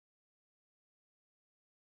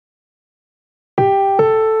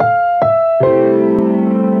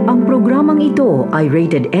Librong ito ay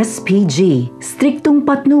rated SPG. Striktong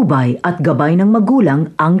patnubay at gabay ng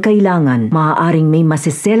magulang ang kailangan. Maaaring may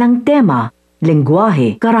masiselang tema,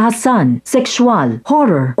 lengguwahe, karahasan, sexual,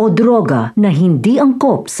 horror o droga na hindi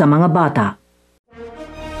angkop sa mga bata.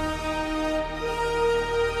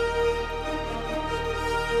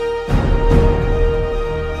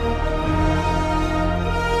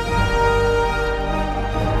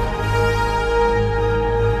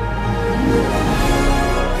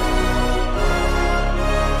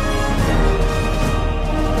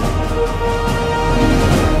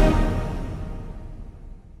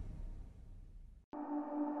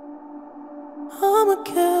 I'ma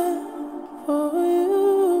care for you.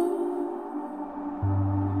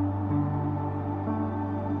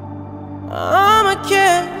 I'ma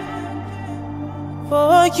care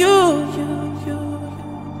for you, you.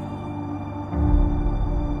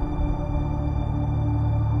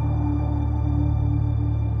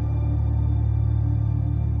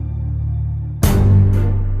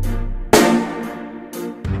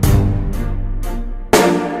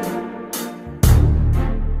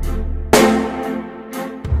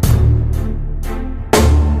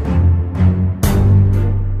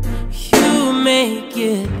 Make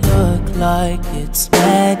it look like it's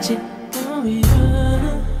magic, oh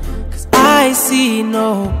yeah. 'Cause I see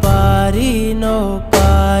nobody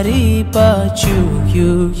but you.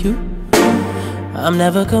 I'm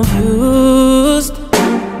never confused.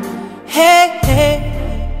 Hey,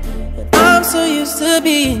 and I'm so used to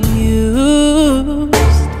being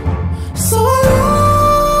used. So I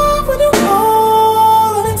love when you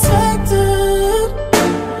call unexpected,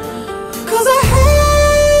 'cause I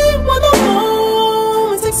hate when the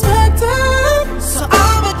moment's expected. So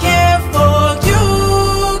I'ma care for you.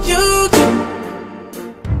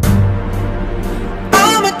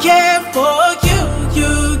 I'ma care for you.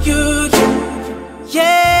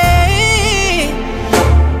 Yeah.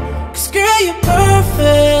 'Cause girl, you're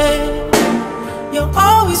perfect. You're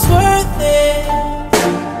always worth it,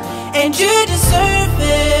 and you deserve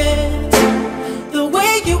it. The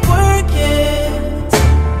way you work it,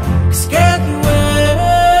 'cause girl, you earned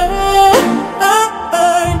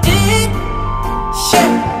it. Yeah,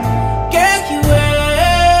 girl, you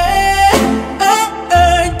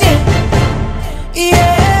earned it.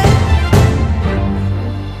 Yeah,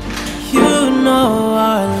 you know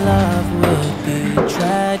our love would be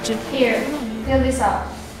tragic. Here, fill this up.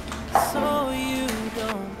 So you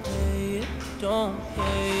don't pay it.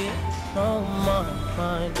 No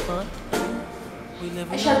mind. We live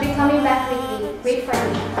I shall be coming back lately. Wait for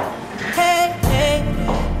me. Hey,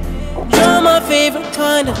 you're my favorite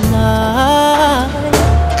kind of night.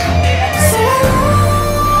 So I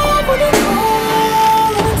love when you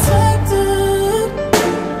call unexpected,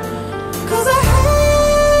 'cause I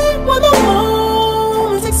hate when the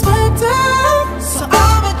moment's expected. So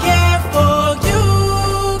I'ma care for you.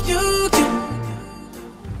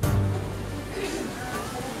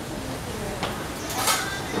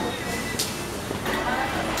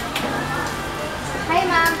 Hi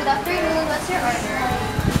ma'am, good afternoon. What's your order?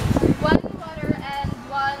 One water and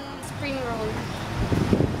one spring roll.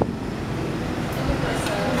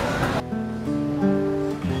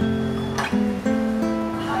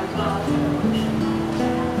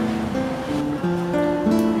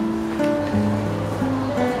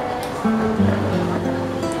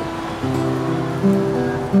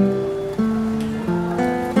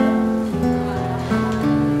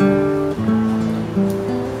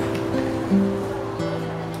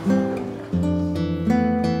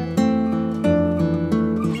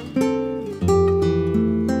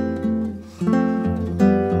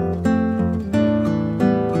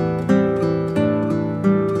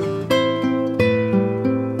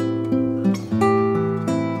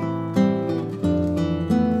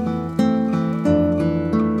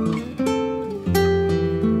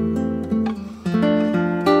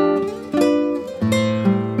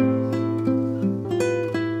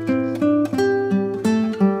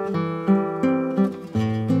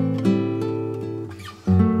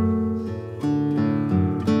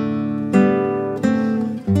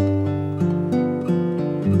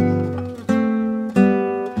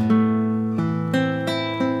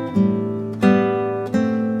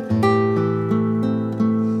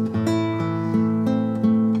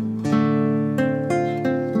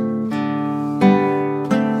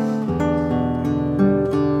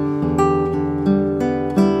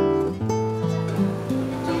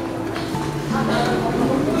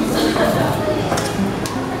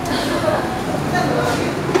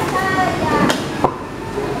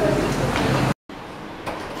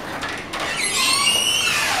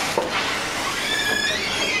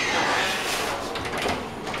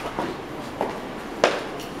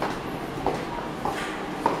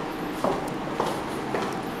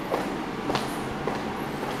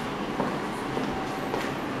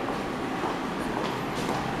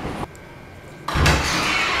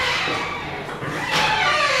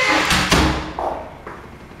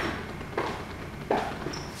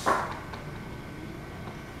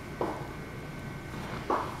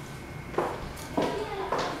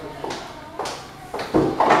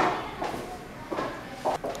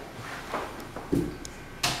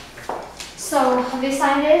 Have you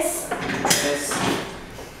signed this? Yes.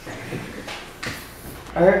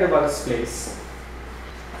 I heard about this place.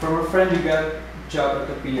 From a friend you got a job at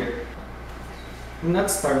the pier. I'm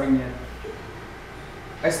not starving yet.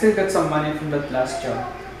 I still got some money from that last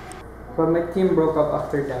job. But my team broke up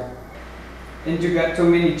after that. And you got too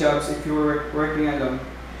many jobs if you were working alone.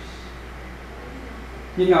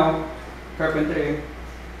 You know, carpentry.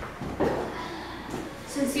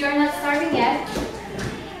 Since you are not starving yet,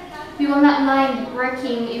 we will not mind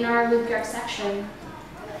working in our woodcraft section.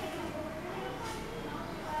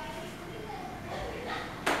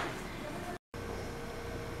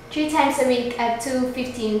 Three times a week at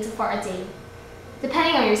 2:15 to 4 a day,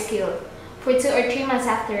 depending on your skill, for 2 or 3 months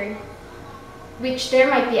after, which there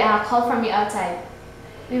might be a call from you outside.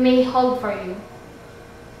 We may hold for you.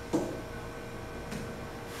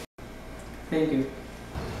 Thank you.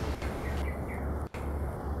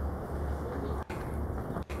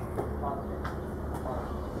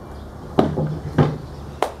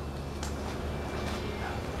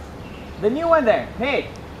 The new one there.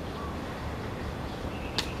 Hey!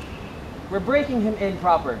 We're breaking him in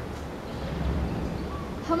proper.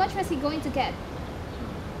 How much was he going to get?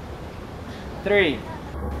 3.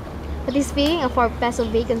 But he's paying a 4 peso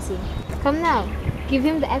vacancy. Come now, give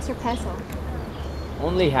him the extra peso.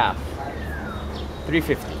 Only half.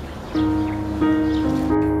 350.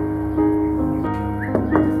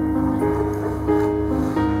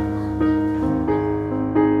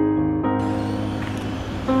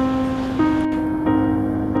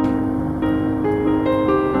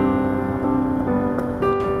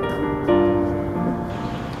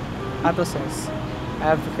 Ato says, I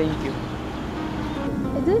have to thank you.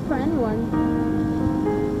 I do it for anyone.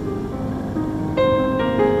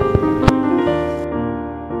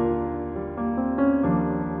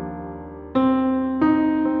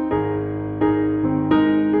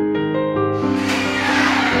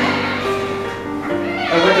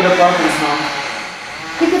 I went to the province, Mom.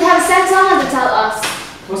 You could have sent someone to tell us.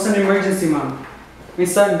 It was an emergency, Mom. My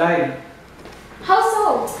son died. How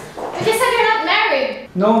so? You just said you're not married.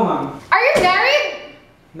 No, Mom. Are you married?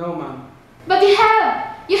 No, Mom. But you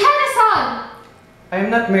have. You had a son. I am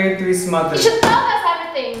not married to his mother. You should tell us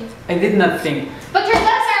everything. I did not think. But your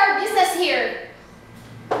thoughts are our business here.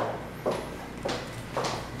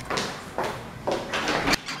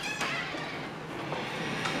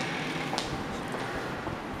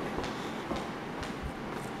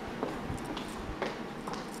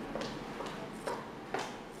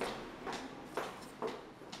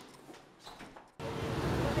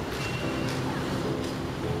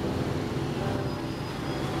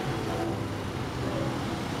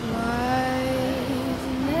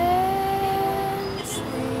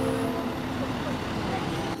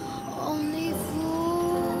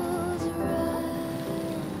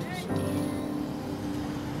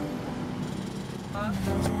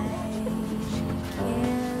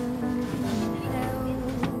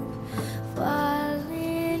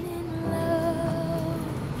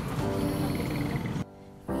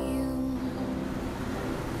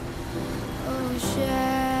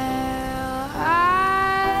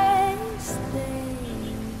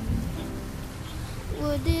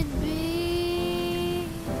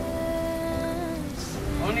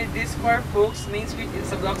 Only this far, folks. Main Street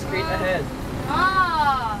is a block straight ahead.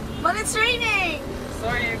 Ah, but it's raining.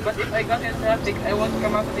 Sorry, but if I got in traffic, I won't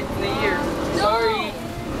come out of it in a year. Sorry.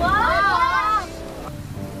 What?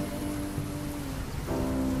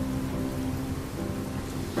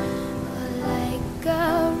 Like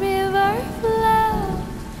a river flows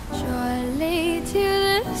surely to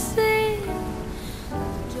the sea,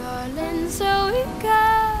 darling, so it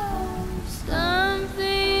goes. Some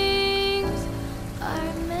things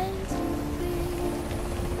are meant to be.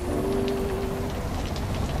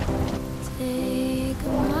 Take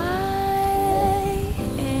my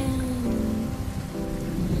hand,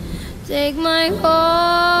 take my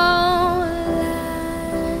whole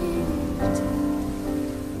life too.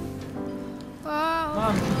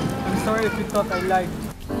 Mom, I'm sorry if you thought I lied.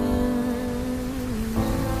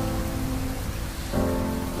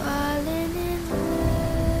 Falling in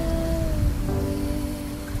love with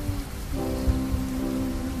you.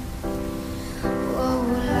 Oh,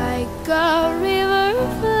 like a river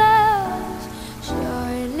flows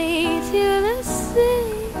surely to the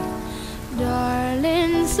sea,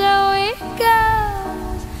 darling, so it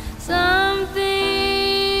goes. Some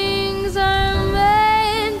things are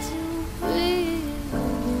meant to be.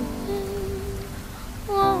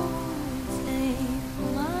 Won't take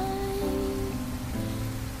my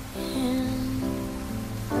hand,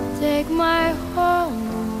 take my whole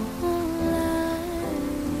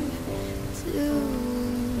life too.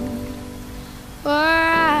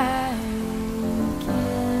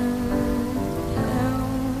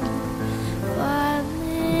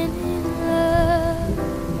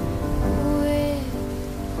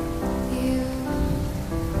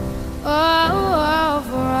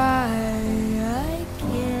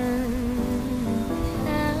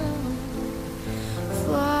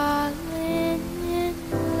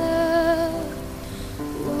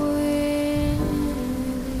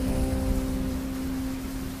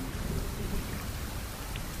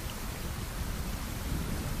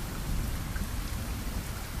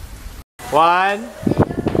 1,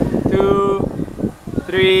 2,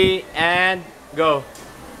 3, and go.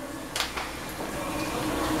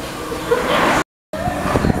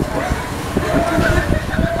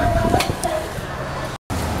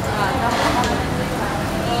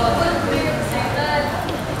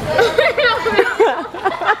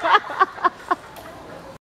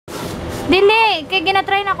 Dili, kaya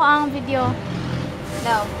ginatry na ko ang video.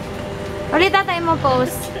 Daw. Ulit tayo mo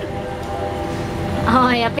post. Oh,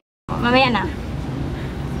 yapi. Mamaya na.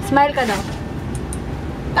 Smile ka daw.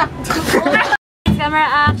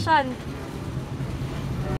 Camera action.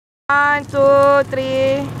 1, 2,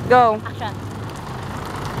 3, go. Action.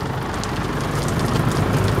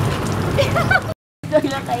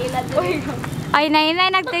 Ay, nainay,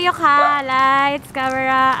 nagtuyok ha. Lights,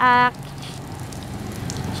 camera,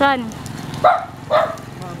 action.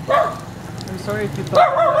 I'm sorry if you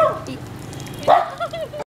thought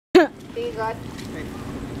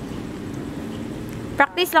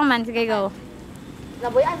Practice lang man. Sige, go.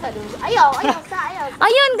 Nabuyan sa doon. Ayaw sa.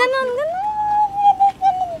 Ayun, ganun.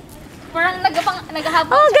 Parang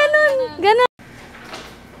naghahabol. Oh, ganun.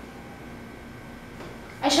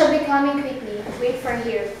 I shall be coming quickly. Wait for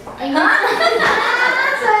here.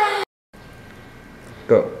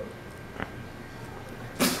 Go.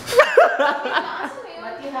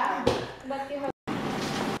 What you have?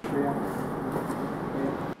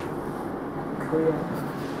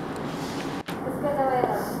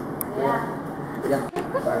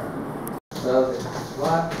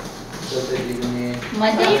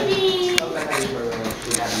 Madidi.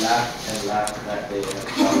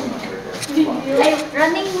 Ay,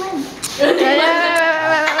 running man.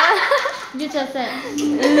 Just said.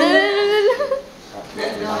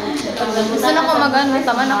 Gusto na ko mag-ano.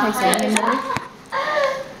 Tama na kayo sa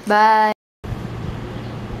Bye.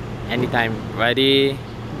 Anytime. Ready,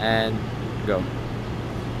 and go.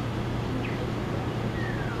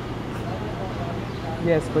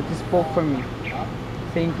 yes, but you spoke for me.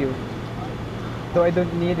 Thank you. Though I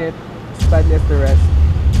don't need it as badly as the rest.